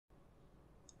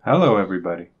Hello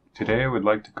everybody. Today I would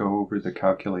like to go over the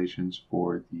calculations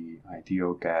for the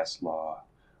ideal gas law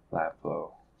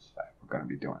Labflow that we're going to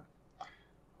be doing.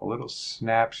 A little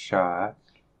snapshot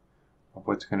of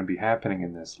what's going to be happening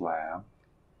in this lab.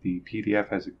 The PDF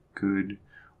has a good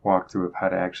walkthrough of how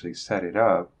to actually set it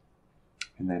up,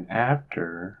 and then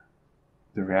after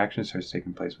the reaction starts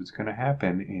taking place, what's going to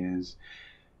happen is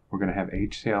we're going to have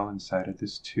HCl inside of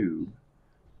this tube,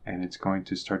 and it's going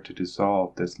to start to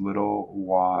dissolve this little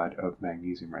wad of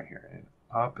magnesium right here. And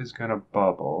up is going to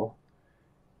bubble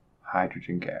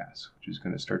hydrogen gas, which is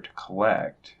going to start to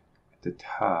collect at the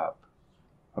top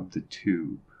of the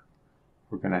tube.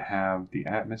 We're going to have the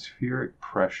atmospheric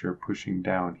pressure pushing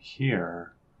down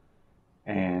here,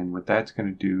 and what that's going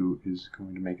to do is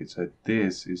going to make it so that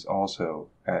this is also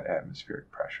at atmospheric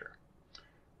pressure.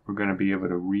 We're going to be able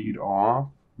to read off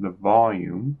the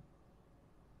volume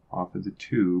off of the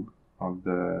tube of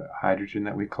the hydrogen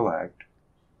that we collect,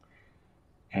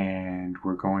 and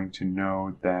we're going to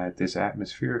know that this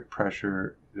atmospheric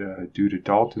pressure due to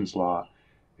Dalton's law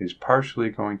is partially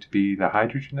going to be the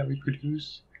hydrogen that we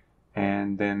produce,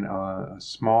 and then a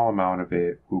small amount of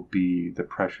it will be the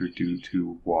pressure due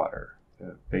to water,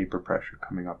 the vapor pressure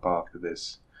coming up off of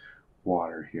this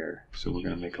water here. So we're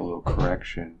going to make a little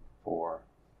correction for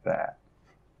that.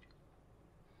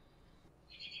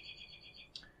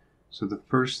 So the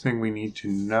first thing we need to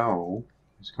know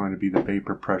is going to be the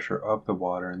vapor pressure of the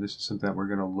water, and this is something that we're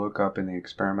going to look up in the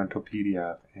experimental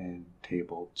PDF in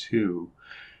Table 2,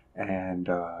 and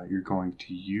you're going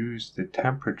to use the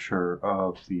temperature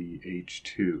of the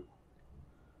H2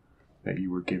 that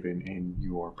you were given in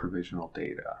your provisional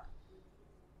data.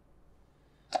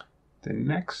 The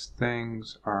next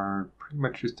things are pretty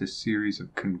much just a series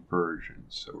of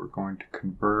conversions. So we're going to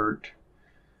convert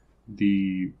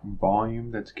the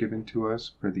volume that's given to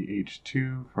us for the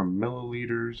H2 from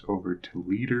milliliters over to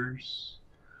liters.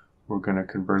 We're going to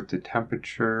convert the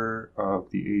temperature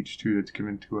of the H2 that's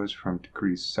given to us from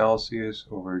degrees Celsius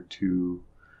over to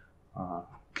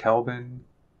Kelvin.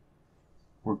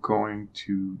 We're going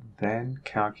to then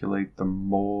calculate the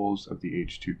moles of the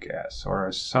H2 gas. So our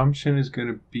assumption is going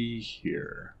to be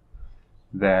here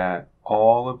that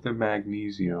all of the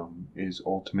magnesium is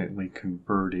ultimately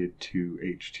converted to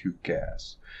H2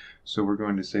 gas. So we're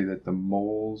going to say that the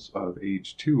moles of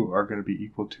H2 are going to be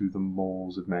equal to the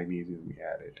moles of magnesium we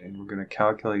added. And we're going to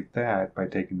calculate that by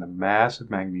taking the mass of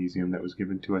magnesium that was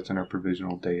given to us in our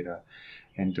provisional data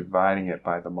and dividing it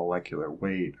by the molecular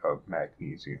weight of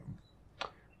magnesium,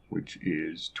 which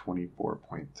is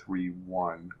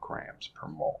 24.31 grams per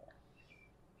mole.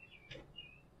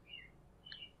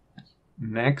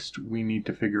 Next, we need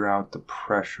to figure out the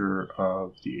pressure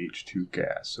of the H2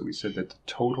 gas. So we said that the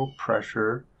total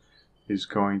pressure is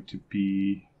going to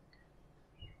be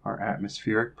our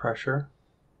atmospheric pressure.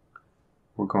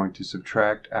 We're going to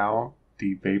subtract out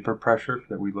the vapor pressure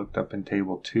that we looked up in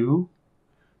Table 2.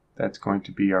 That's going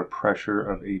to be our pressure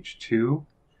of H2.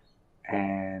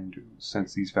 And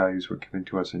since these values were given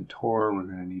to us in torr, we're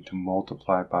going to need to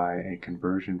multiply by a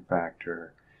conversion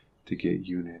factor to get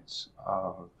units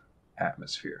of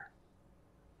atmosphere.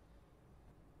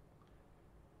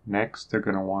 Next, they're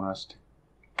going to want us to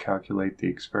calculate the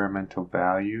experimental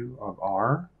value of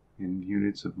R in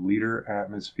units of liter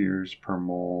atmospheres per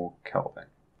mole Kelvin.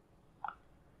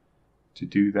 To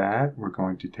do that, we're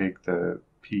going to take the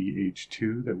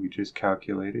pH2 that we just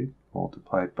calculated,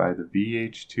 multiplied by the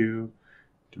VH2,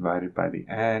 divided by the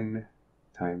N,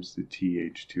 times the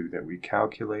TH2 that we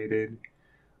calculated.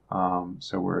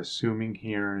 So we're assuming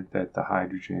here that the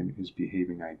hydrogen is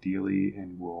behaving ideally,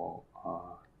 and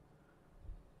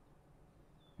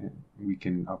we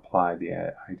can apply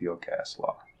the ideal gas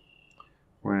law.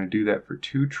 We're going to do that for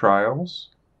 2 trials.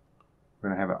 We're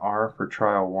going to have an R for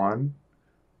trial 1.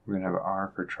 We're going to have an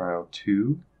R for trial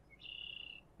 2.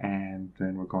 And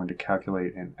then we're going to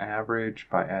calculate an average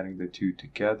by adding the 2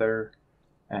 together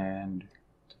and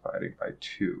dividing by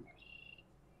 2.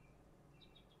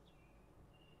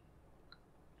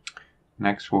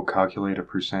 Next, we'll calculate a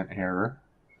percent error.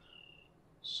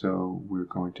 So we're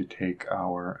going to take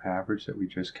our average that we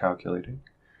just calculated,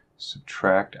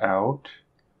 subtract out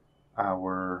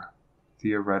our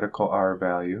theoretical R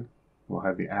value. We'll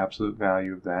have the absolute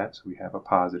value of that, so we have a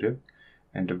positive,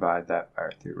 and divide that by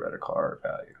our theoretical R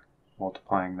value.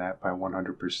 Multiplying that by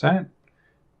 100%,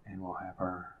 and we'll have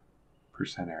our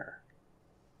percent error.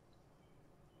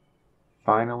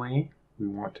 Finally, we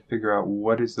want to figure out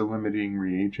what is the limiting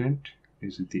reagent.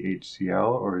 Is it the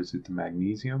HCl or is it the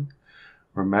magnesium?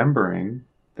 Remembering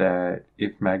that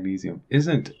if magnesium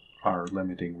isn't our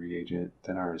limiting reagent,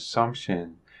 then our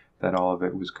assumption that all of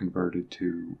it was converted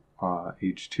to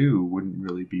H2 wouldn't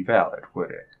really be valid,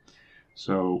 would it?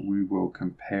 So we will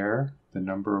compare the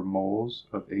number of moles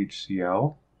of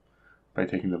HCl by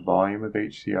taking the volume of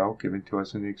HCl given to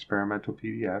us in the experimental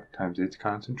PDF times its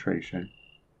concentration.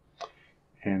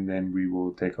 And then we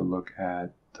will take a look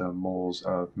at the moles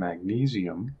of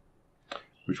magnesium,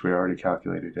 which we already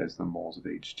calculated as the moles of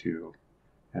H2.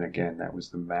 And again, that was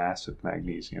the mass of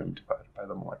magnesium divided by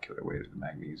the molecular weight of the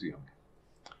magnesium.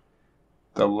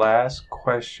 The last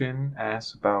question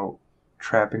asks about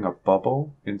trapping a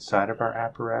bubble inside of our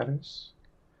apparatus.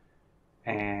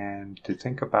 And to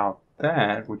think about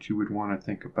that, what you would want to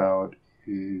think about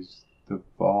is the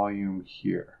volume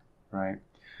here, right?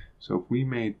 So if we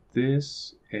made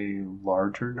this a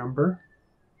larger number,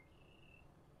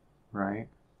 right,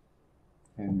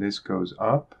 and this goes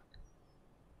up,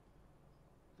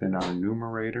 then our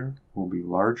numerator will be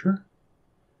larger,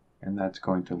 and that's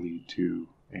going to lead to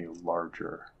a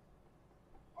larger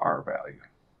R value.